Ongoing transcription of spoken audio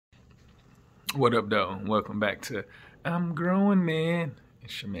What up, though? Welcome back to I'm Growing, Man.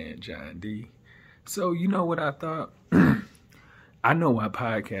 It's your man, John D. So, you know what I thought? I know why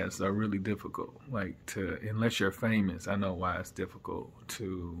podcasts are really difficult. Unless you're famous, I know why it's difficult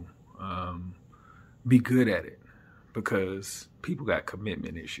to be good at it. Because people got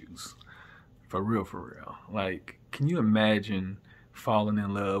commitment issues. For real, for real. Can you imagine falling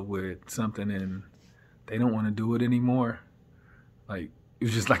in love with something and they don't want to do it anymore? It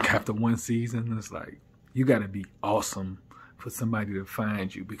was just after one season, it's you got to be awesome for somebody to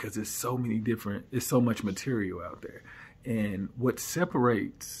find you, because there's so much material out there. And what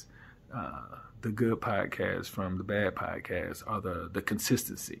separates the good podcasts from the bad podcasts are the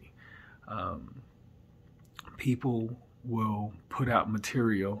consistency. People will put out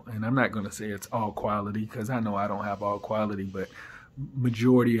material, and I'm not going to say it's all quality, because I know I don't have all quality, but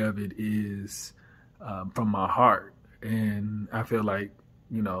majority of it is from my heart. And I feel it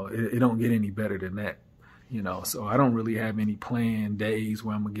don't get any better than that, so I don't really have any planned days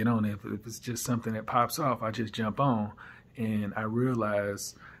where I'm gonna get on it. If it's just something that pops off, I just jump on. And I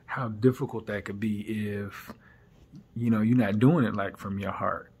realize how difficult that could be if, you're not doing it from your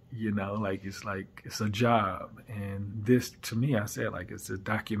heart, it's a job. And this, to me, I said, it's a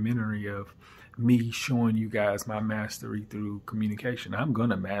documentary of me showing you guys my mastery through communication. I'm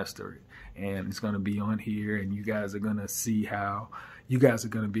gonna master it, and it's gonna be on here, and you guys are gonna see how you guys are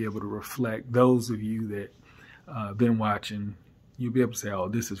gonna be able to reflect. Those of you that been watching, you'll be able to say, oh,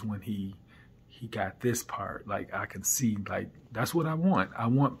 this is when he got this part. I can see, that's what I want. I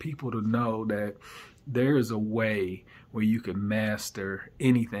want people to know that there is a way where you can master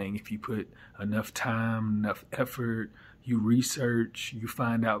anything if you put enough time, enough effort, you research, you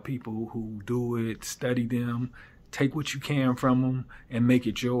find out people who do it, study them, take what you can from them and make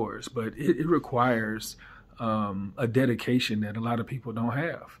it yours. But it requires a dedication that a lot of people don't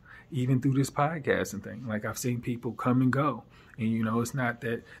have, even through this podcasting thing. I've seen people come and go, and it's not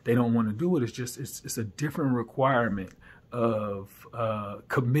that they don't want to do it. It's just it's a different requirement of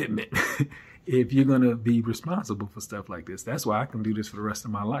commitment if you're going to be responsible for stuff like this. That's why I can do this for the rest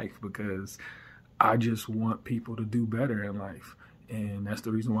of my life, because I just want people to do better in life. And that's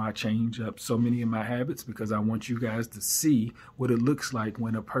the reason why I change up so many of my habits, because I want you guys to see what it looks like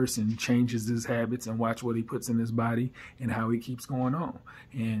when a person changes his habits, and watch what he puts in his body and how he keeps going on.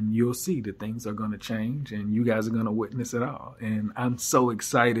 And you'll see that things are going to change, and you guys are going to witness it all. And I'm so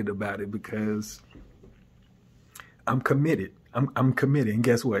excited about it, because I'm committed. I'm committed. And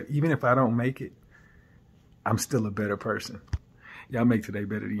guess what? Even if I don't make it, I'm still a better person. Y'all make today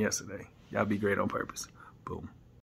better than yesterday. Y'all be great on purpose. Boom.